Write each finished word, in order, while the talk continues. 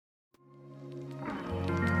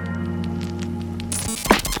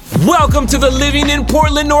Welcome to the Living in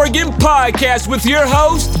Portland, Oregon podcast with your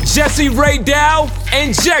hosts, Jesse Ray Dow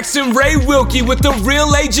and Jackson Ray Wilkie with the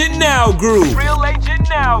Real Agent Now Group.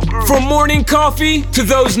 From morning coffee to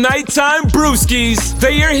those nighttime brewskis,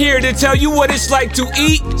 they are here to tell you what it's like to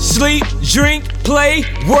eat, sleep, drink, play,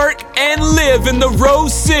 work, and live in the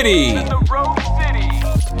Rose City.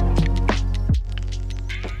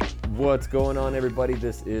 What's going on, everybody?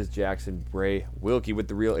 This is Jackson Ray Wilkie with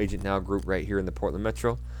the Real Agent Now Group right here in the Portland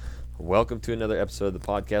Metro. Welcome to another episode of the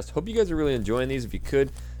podcast. Hope you guys are really enjoying these. If you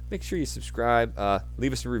could, make sure you subscribe.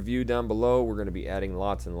 Leave us a review down below. We're going to be adding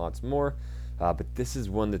lots and lots more. But this is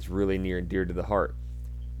one that's really near and dear to the heart.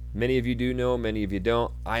 Many of you do know, many of you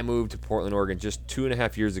don't. I moved to Portland, Oregon just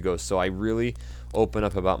 2.5 years ago, so I really open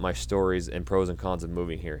up about my stories and pros and cons of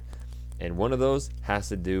moving here. And one of those has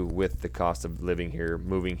to do with the cost of living here,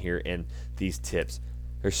 moving here, and these tips.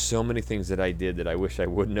 There's so many things that I did that I wish I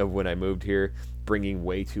wouldn't have when I moved here, bringing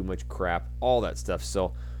way too much crap, all that stuff.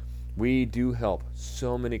 So we do help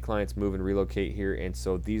so many clients move and relocate here, and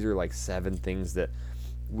so these are like 7 things that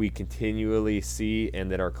we continually see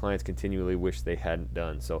and that our clients continually wish they hadn't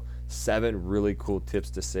done. So 7 really cool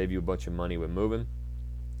tips to save you a bunch of money when moving.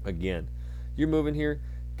 Again, you're moving here,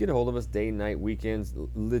 get a hold of us day, night, weekends,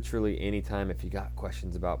 literally anytime if you got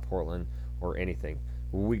questions about Portland or anything.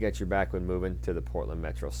 We got your back when moving to the Portland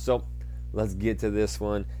Metro. So let's get to this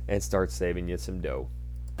one and start saving you some dough.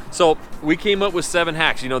 So we came up with 7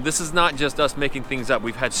 hacks. You know, this is not just us making things up.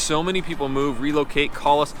 We've had so many people move, relocate,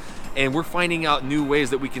 call us, and we're finding out new ways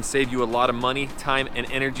that we can save you a lot of money, time,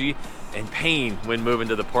 and energy and pain when moving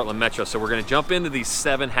to the Portland Metro. So we're going to jump into these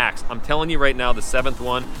 7 hacks. I'm telling you right now, the 7th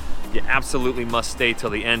one, you absolutely must stay till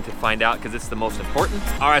the end to find out because it's the most important.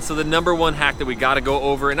 All right, so the number 1 hack that we got to go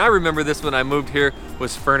over, and I remember this when I moved here,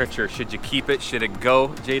 was furniture. Should you keep it? Should it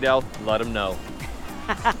go? J-Del, let them know.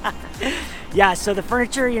 Yeah, so the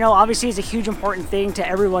furniture, you know, obviously is a huge important thing to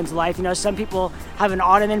everyone's life. You know, some people have an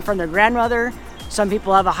ottoman from their grandmother. Some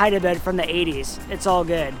people have a hide-a-bed from the 80s. It's all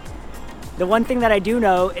good. The one thing that I do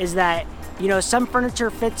know is that, you know, some furniture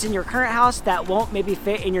fits in your current house that won't maybe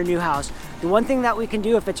fit in your new house. The one thing that we can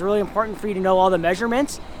do, if it's really important for you to know all the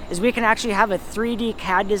measurements, is we can actually have a 3D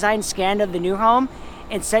CAD design scan of the new home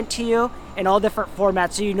and sent to you in all different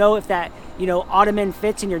formats, so you know if that, you know, ottoman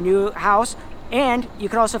fits in your new house, and you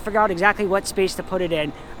can also figure out exactly what space to put it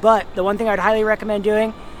in. But the one thing I'd highly recommend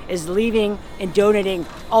doing is leaving and donating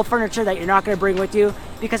all furniture that you're not going to bring with you,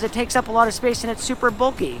 because it takes up a lot of space and it's super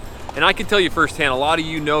bulky. And I can tell you firsthand, a lot of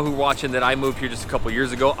you know who are watching that I moved here just a couple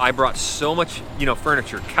years ago. I brought so much, you know,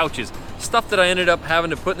 furniture, couches, stuff that I ended up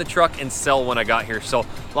having to put in the truck and sell when I got here. So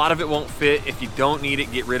a lot of it won't fit. If you don't need it,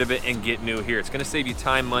 get rid of it and get new here. It's gonna save you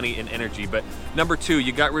time, money, and energy. But number 2,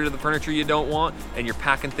 you got rid of the furniture you don't want and you're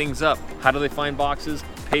packing things up. How do they find boxes,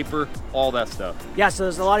 paper, all that stuff? Yeah, so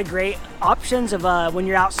there's a lot of great options of when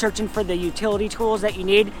you're out searching for the utility tools that you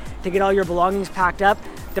need to get all your belongings packed up.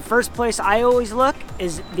 The first place I always look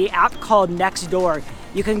is the app called Nextdoor.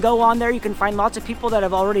 You can go on there, you can find lots of people that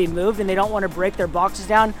have already moved and they don't want to break their boxes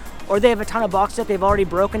down, or they have a ton of boxes that they've already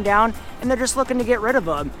broken down and they're just looking to get rid of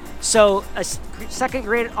them. So a second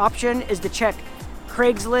great option is to check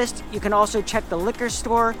Craigslist. You can also check the liquor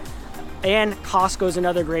store, and Costco is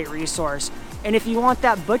another great resource. And if you want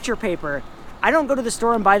that butcher paper, I don't go to the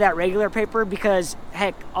store and buy that regular paper because,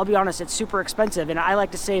 heck, I'll be honest, it's super expensive and I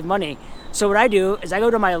like to save money. So what I do is I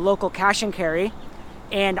go to my local cash and carry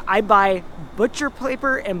and I buy butcher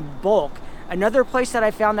paper in bulk. Another place that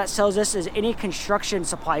I found that sells this is any construction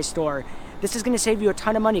supply store. This is going to save you a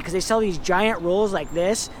ton of money because they sell these giant rolls like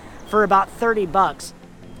this for about $30.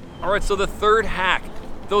 All right, so the 3rd hack,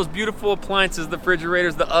 those beautiful appliances, the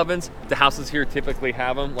refrigerators, the ovens, the houses here typically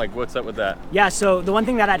have them. Like, what's up with that? Yeah, so the one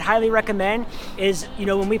thing that I'd highly recommend is, you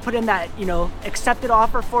know, when we put in that, you know, accepted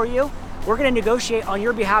offer for you, we're going to negotiate on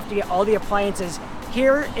your behalf to get all the appliances.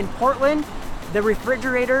 Here in Portland, the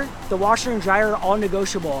refrigerator, the washer and dryer are all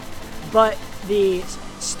negotiable, but the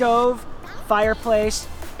stove, fireplace,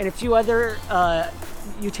 and a few other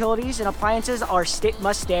utilities and appliances are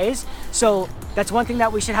must-stays. So that's one thing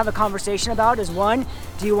that we should have a conversation about is 1,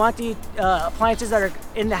 do you want the appliances that are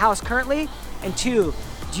in the house currently? And 2,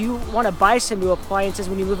 do you want to buy some new appliances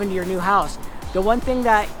when you move into your new house? The one thing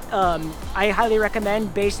that I highly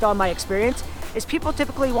recommend based on my experience is people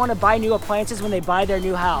typically want to buy new appliances when they buy their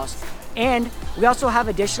new house. And we also have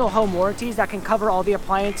additional home warranties that can cover all the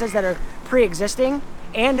appliances that are pre-existing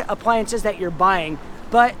and appliances that you're buying.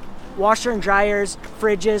 But washer and dryers,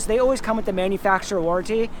 fridges, they always come with the manufacturer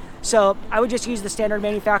warranty. So I would just use the standard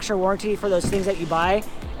manufacturer warranty for those things that you buy.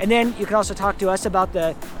 And then you can also talk to us about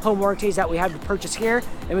the home warranties that we have to purchase here,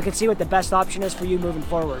 and we can see what the best option is for you moving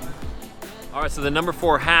forward. All right, so the number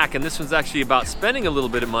 4 hack, and this one's actually about spending a little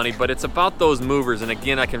bit of money, but it's about those movers. And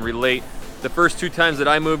again, I can relate. The first 2 times that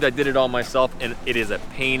I moved, I did it all myself, and it is a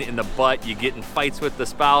pain in the butt. You get in fights with the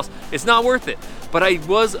spouse. It's not worth it. But I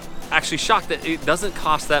was actually shocked that it doesn't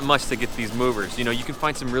cost that much to get these movers. You know, you can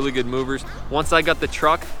find some really good movers. Once I got the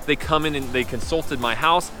truck, they come in and they consulted my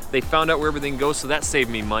house. They found out where everything goes, so that saved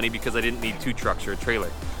me money because I didn't need 2 trucks or a trailer.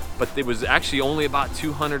 But it was actually only about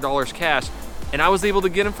 $200 cash. And I was able to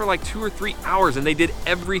get them for like 2 or 3 hours, and they did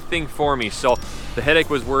everything for me. So the headache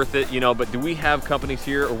was worth it, you know. But do we have companies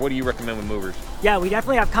here, or what do you recommend with movers? Yeah, we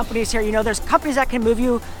definitely have companies here. You know, there's companies that can move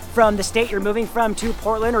you from the state you're moving from to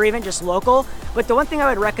Portland, or even just local. But the one thing I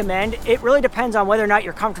would recommend, it really depends on whether or not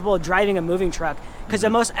you're comfortable driving a moving truck. Because the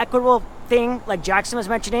most equitable thing, like Jackson was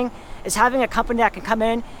mentioning, is having a company that can come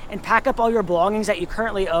in and pack up all your belongings that you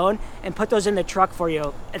currently own and put those in the truck for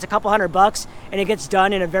you. It's a couple $100 and it gets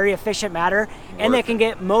done in a very efficient manner. And they can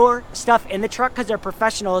get more stuff in the truck because they're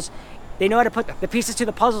professionals. They know how to put the pieces to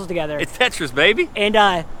the puzzles together. It's Tetris, baby.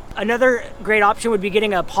 And another great option would be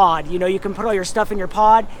getting a pod. You know, you can put all your stuff in your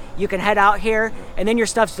pod, you can head out here, and then your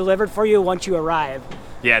stuff's delivered for you once you arrive.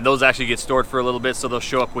 Yeah, those actually get stored for a little bit, so they'll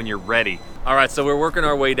show up when you're ready. All right, so we're working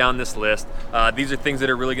our way down this list. These are things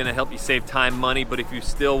that are really gonna help you save time, money, but if you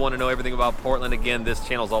still wanna know everything about Portland, again, this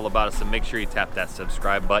channel's all about it, so make sure you tap that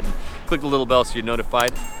subscribe button. Click the little bell so you're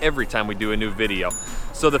notified every time we do a new video.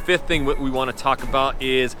 So the 5th thing we wanna talk about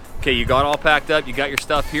is, okay, you got all packed up, you got your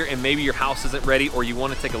stuff here, and maybe your house isn't ready, or you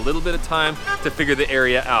wanna take a little bit of time to figure the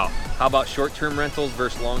area out. How about short-term rentals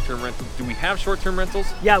versus long-term rentals? Do we have short-term rentals?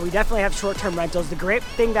 Yeah, we definitely have short-term rentals. The great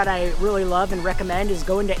thing that I really love and recommend is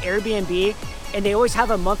going to Airbnb, and they always have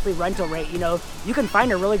a monthly rental rate. You know, you can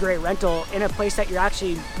find a really great rental in a place that you're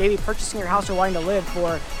actually maybe purchasing your house or wanting to live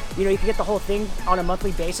for. You know, you can get the whole thing on a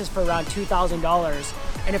monthly basis for around $2,000.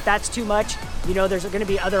 And if that's too much, you know, there's gonna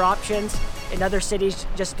be other options in other cities,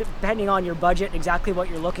 just depending on your budget and exactly what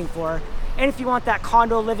you're looking for. And if you want that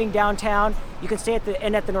condo living downtown, you can stay at the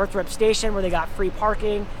inn at the Northrop Station, where they got free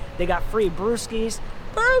parking, they got free brewskis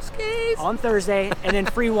on Thursday, and then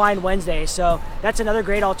free wine Wednesday. So that's another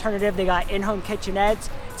great alternative. They got in-home kitchenettes.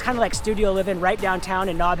 It's kind of like studio living right downtown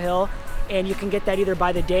in Nob Hill, and you can get that either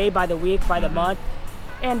by the day, by the week, by the month,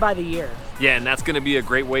 and by the year. Yeah, and that's gonna be a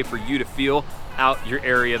great way for you to feel out your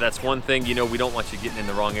area. That's one thing, you know, we don't want you getting in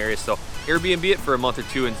the wrong area. So Airbnb it for a month or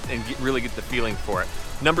 2 and really get the feeling for it.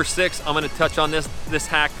 Number 6, I'm gonna touch on this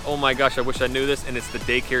hack. Oh my gosh, I wish I knew this, and it's the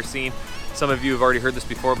daycare scene. Some of you have already heard this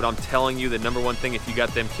before, but I'm telling you, the number one thing, if you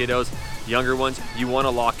got them kiddos, younger ones, you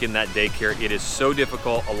wanna lock in that daycare. It is so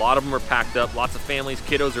difficult. A lot of them are packed up. Lots of families,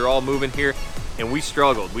 kiddos are all moving here, and we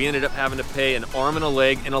struggled. We ended up having to pay an arm and a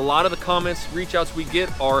leg, and a lot of the comments, reach outs we get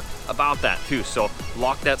are about that too. So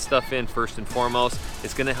lock that stuff in first and foremost.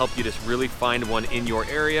 It's gonna help you just really find one in your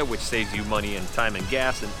area, which saves you money and time and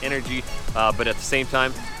gas and energy, but at the same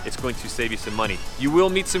time, it's going to save you some money. You will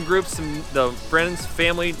meet some groups, the friends,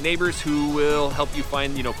 family, neighbors who will help you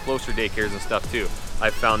find, you know, closer daycares and stuff too.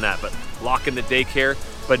 I've found that, but lock in the daycare.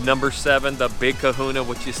 But number 7, the big kahuna,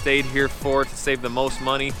 what you stayed here for to save the most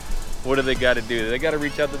money. What do they got to do? They got to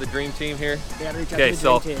reach out to the dream team here? They got to reach out to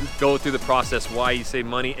the dream team. Go through the process, why you save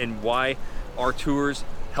money and why our tours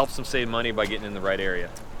helps them save money by getting in the right area.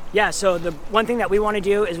 Yeah, so the one thing that we want to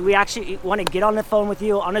do is we actually want to get on the phone with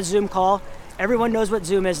you on a Zoom call. Everyone knows what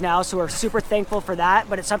Zoom is now, so we're super thankful for that,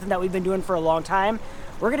 but it's something that we've been doing for a long time.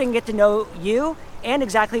 We're going to get to know you and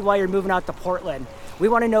exactly why you're moving out to Portland. We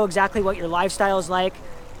want to know exactly what your lifestyle is like,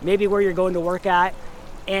 maybe where you're going to work at,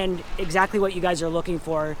 and exactly what you guys are looking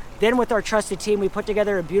for. Then with our trusted team, we put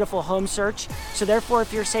together a beautiful home search. So therefore,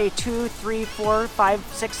 if you're say 2, 3, 4, 5,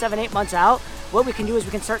 6, 7, 8 months out, what we can do is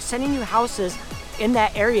we can start sending you houses in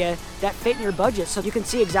that area that fit in your budget, so you can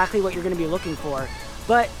see exactly what you're gonna be looking for.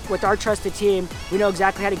 But with our trusted team, we know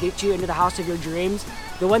exactly how to get you into the house of your dreams.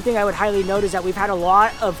 The one thing I would highly note is that we've had a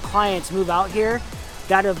lot of clients move out here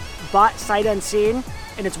that have bought sight unseen,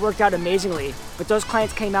 and it's worked out amazingly. But those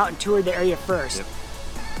clients came out and toured the area first. Yep.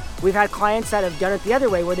 We've had clients that have done it the other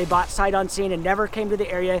way, where they bought sight unseen and never came to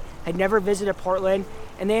the area, had never visited Portland,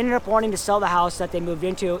 and they ended up wanting to sell the house that they moved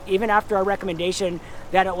into, even after our recommendation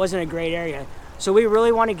that it wasn't a great area. So we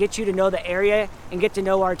really want to get you to know the area and get to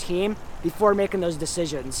know our team before making those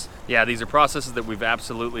decisions. Yeah, these are processes that we've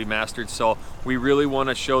absolutely mastered, so we really want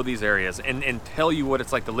to show these areas and tell you what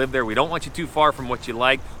it's like to live there. We don't want you too far from what you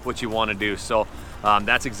like, what you want to do. So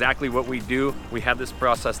that's exactly what we do. We have this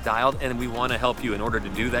process dialed, and we want to help you. In order to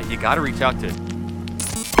do that, you got to reach out to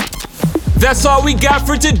That's all we got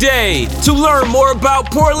for today. To learn more about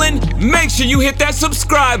Portland, make sure you hit that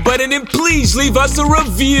subscribe button and please leave us a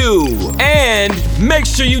review. And make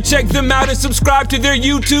sure you check them out and subscribe to their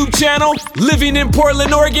YouTube channel, Living in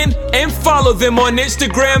Portland, Oregon, and follow them on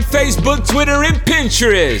Instagram, Facebook, Twitter, and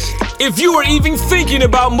Pinterest. If you are even thinking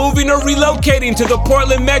about moving or relocating to the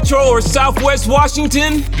Portland Metro or Southwest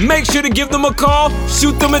Washington, make sure to give them a call,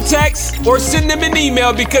 shoot them a text, or send them an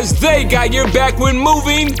email because they got your back when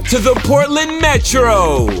moving to the Portland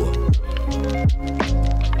Metro.